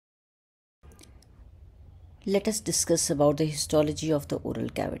Let us discuss about the histology of the oral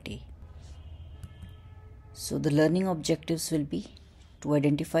cavity. So the learning objectives will be to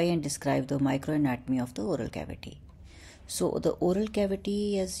identify and describe the microanatomy of the oral cavity. So the oral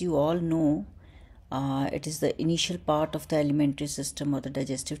cavity, as you all know, it is the initial part of the alimentary system or the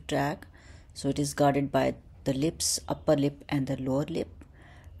digestive tract. So it is guarded by the lips, upper lip and the lower lip,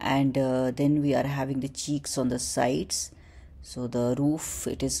 and then we are having the cheeks on the sides. So the roof,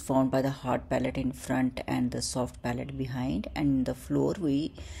 it is formed by the hard palate in front and the soft palate behind, and the floor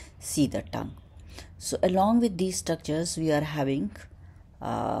we see the tongue. So along with these structures we are having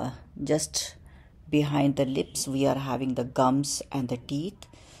just behind the lips we are having the gums and the teeth.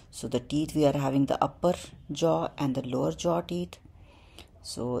 So the teeth, we are having the upper jaw and the lower jaw teeth.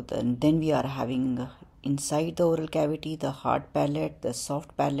 So then we are having inside the oral cavity the hard palate, the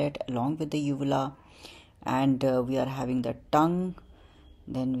soft palate along with the uvula, and we are having the tongue.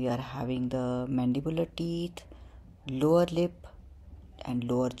 Then we are having the mandibular teeth, lower lip and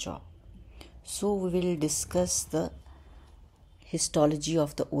lower jaw. So we will discuss the histology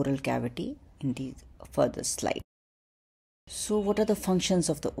of the oral cavity in the further slide. So what are the functions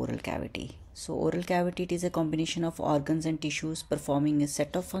of the oral cavity? So oral cavity, it is a combination of organs and tissues performing a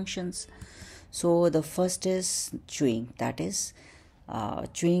set of functions. So the first is chewing, that is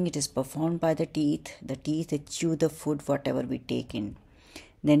chewing, it is performed by the teeth. The teeth, they chew the food whatever we take in.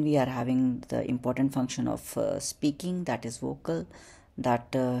 Then we are having the important function of speaking, that is vocal,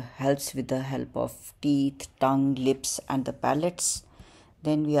 that helps with the help of teeth, tongue, lips and the palates.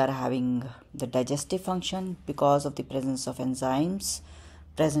 Then we are having the digestive function because of the presence of enzymes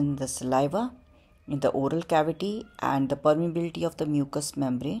present in the saliva in the oral cavity and the permeability of the mucous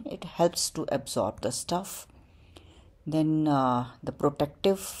membrane. It helps to absorb the stuff. Then the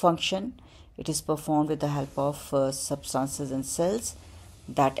protective function, it is performed with the help of substances and cells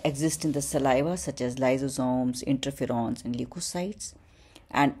that exist in the saliva such as lysosomes, interferons and leukocytes,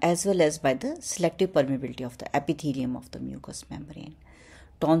 and as well as by the selective permeability of the epithelium of the mucous membrane.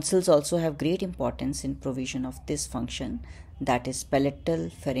 Tonsils also have great importance in provision of this function, that is palatal,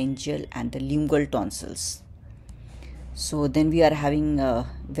 pharyngeal and the lingual tonsils. So then we are having a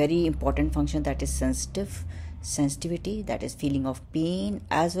very important function, that is sensitivity, that is feeling of pain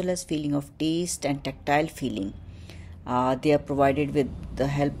as well as feeling of taste and tactile feeling. They are provided with the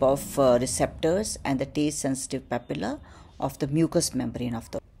help of receptors and the taste sensitive papilla of the mucous membrane of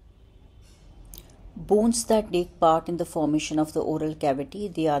the bones that take part in the formation of the oral cavity.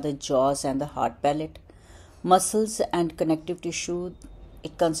 They are the jaws and the hard palate. Muscles and connective tissue,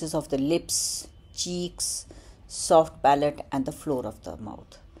 it consists of the lips, cheeks, soft palate and the floor of the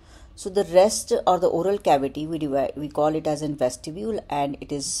mouth. So the rest or the oral cavity, we call it as a vestibule, and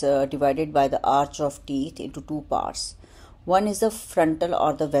it is divided by the arch of teeth into two parts. One is the frontal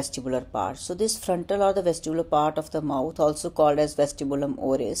or the vestibular part. So this frontal or the vestibular part of the mouth, also called as vestibulum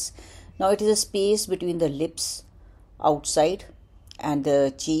oris. Now it is a space between the lips outside and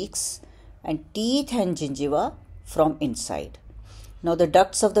the cheeks and teeth and gingiva from inside. Now the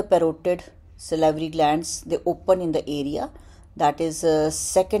ducts of the parotid salivary glands, they open in the area that is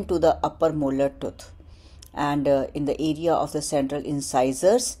second to the upper molar tooth and in the area of the central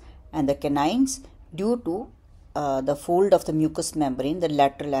incisors and the canines due to the fold of the mucous membrane, the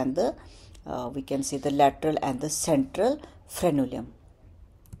lateral and the we can say the lateral and the central frenulum.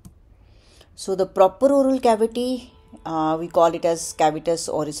 So the proper oral cavity, we call it as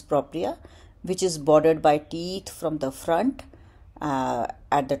cavitas oris propria, which is bordered by teeth from the front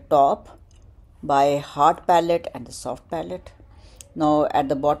at the top by hard palate and the soft palate. Now at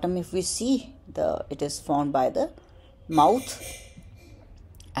the bottom, if we see, it is formed by the mouth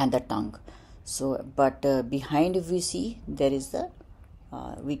and the tongue. So but behind, if we see, there is the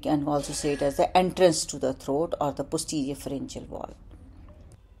we can also say it as the entrance to the throat or the posterior pharyngeal wall.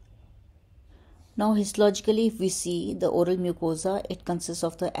 Now histologically, if we see the oral mucosa, it consists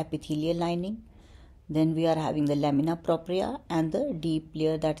of the epithelial lining. Then we are having the lamina propria and the deep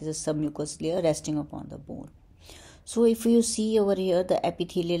layer, that is a submucous layer resting upon the bone. So if you see over here the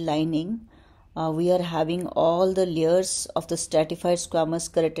epithelial lining, we are having all the layers of the stratified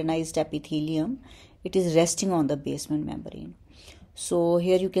squamous keratinized epithelium. It is resting on the basement membrane. So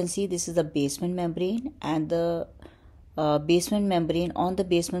here you can see this is the basement membrane, and the basement membrane, on the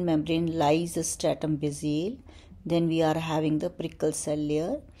basement membrane lies the stratum basale. Then we are having the prickle cell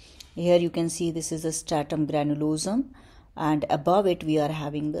layer. Here you can see this is the stratum granulosum, and above it we are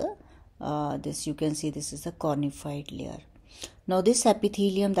having the this, you can see this is the cornified layer. Now this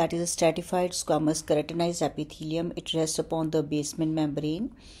epithelium, that is a stratified squamous keratinized epithelium, it rests upon the basement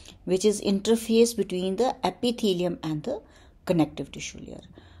membrane, which is interface between the epithelium and the connective tissue layer.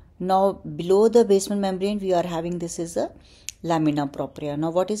 Now below the basement membrane we are having, this is a lamina propria. Now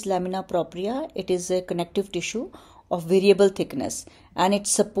what is lamina propria? It is a connective tissue of variable thickness and it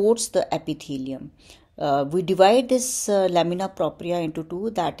supports the epithelium. We divide this lamina propria into two,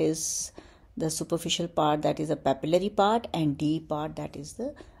 that is the superficial part, that is a papillary part, and deep part, that is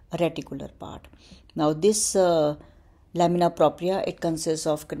the reticular part. Now this lamina propria, it consists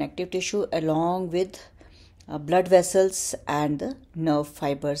of connective tissue along with blood vessels and the nerve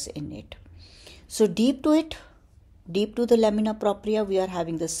fibers in it. So deep to the lamina propria we are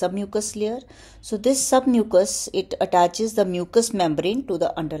having the submucous layer. So this submucous, it attaches the mucous membrane to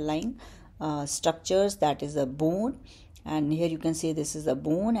the underlying structures, that is the bone, and here you can see this is the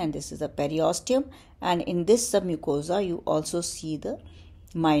bone and this is the periosteum, and in this submucosa you also see the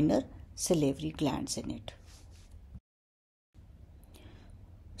minor salivary glands in it.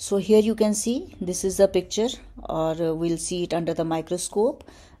 So here you can see, this is the picture, or we'll see it under the microscope.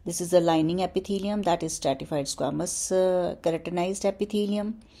 This is the lining epithelium, that is stratified squamous keratinized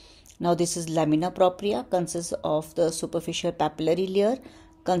epithelium. Now this is lamina propria, consists of the superficial papillary layer,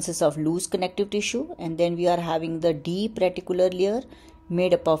 consists of loose connective tissue, and then we are having the deep reticular layer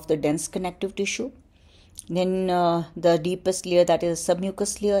made up of the dense connective tissue. Then the deepest layer, that is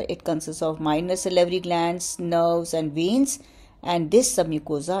submucous layer, it consists of minor salivary glands, nerves and veins, and this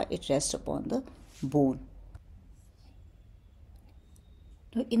submucosa, it rests upon the bone.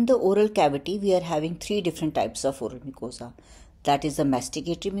 Now, in the oral cavity, we are having three different types of oral mucosa. That is the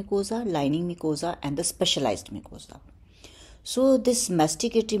masticatory mucosa, lining mucosa, and the specialized mucosa. So this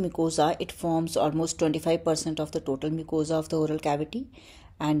masticatory mucosa, it forms almost 25% of the total mucosa of the oral cavity,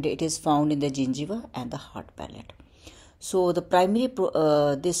 and it is found in the gingiva and the hard palate. So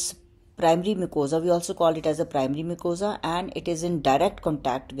the this primary mucosa, we also call it as a primary mucosa, and it is in direct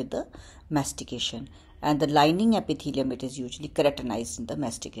contact with the mastication, and the lining epithelium, it is usually keratinized in the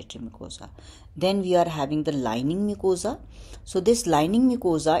masticatory mucosa. Then we are having the lining mucosa. So this lining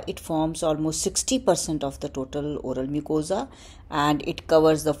mucosa, it forms almost 60% of the total oral mucosa, and it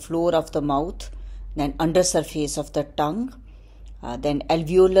covers the floor of the mouth, then undersurface of the tongue, then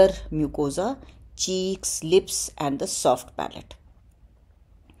alveolar mucosa, cheeks, lips, and the soft palate.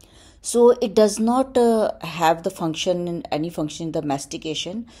 So it does not have any function in the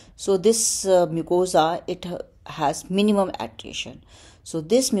mastication. So this mucosa, it has minimum attrition. So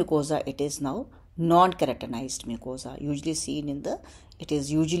this mucosa, it is now non-keratinized mucosa, usually seen in the, it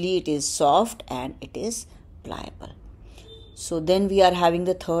is soft and it is pliable. So then we are having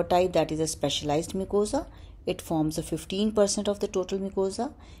the third type, that is a specialized mucosa. It forms a 15% of the total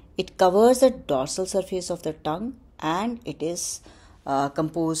mucosa. It covers the dorsal surface of the tongue, and it is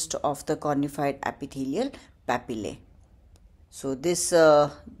composed of the cornified epithelial papillae. So this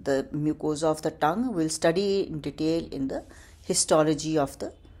the mucosa of the tongue we'll study in detail in the histology of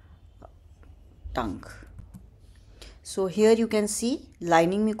the tongue. So here you can see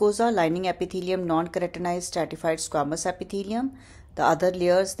lining mucosa, lining epithelium, non-keratinized stratified squamous epithelium. The other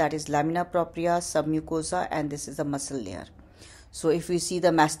layers, that is lamina propria, submucosa, and this is the muscle layer. So if we see the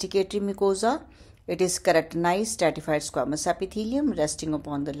masticatory mucosa, it is keratinized stratified squamous epithelium resting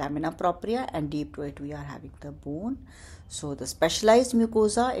upon the lamina propria, and deep to it we are having the bone. So the specialized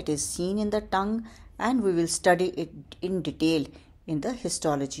mucosa, it is seen in the tongue, and we will study it in detail in the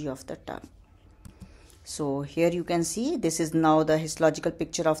histology of the tongue. So here you can see, this is now the histological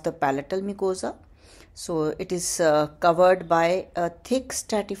picture of the palatal mucosa. So it is covered by a thick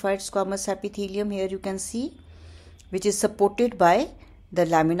stratified squamous epithelium, here you can see, which is supported by the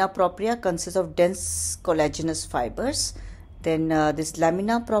lamina propria, consists of dense collagenous fibers. Then this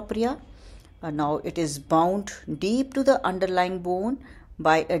lamina propria, now it is bound deep to the underlying bone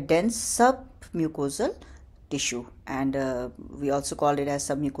by a dense submucosal tissue, and we also call it as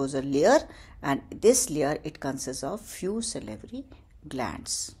submucosal layer, and this layer, it consists of few salivary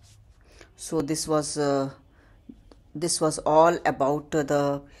glands. So this was all about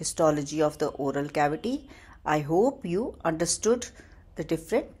the histology of the oral cavity. I hope you understood the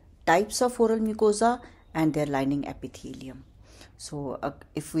different types of oral mucosa and their lining epithelium. So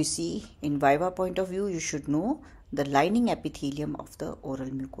if we see in viva point of view, you should know the lining epithelium of the oral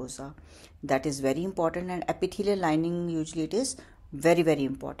mucosa. That is very important, and epithelial lining, usually it is very, very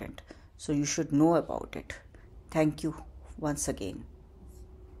important. So you should know about it. Thank you once again.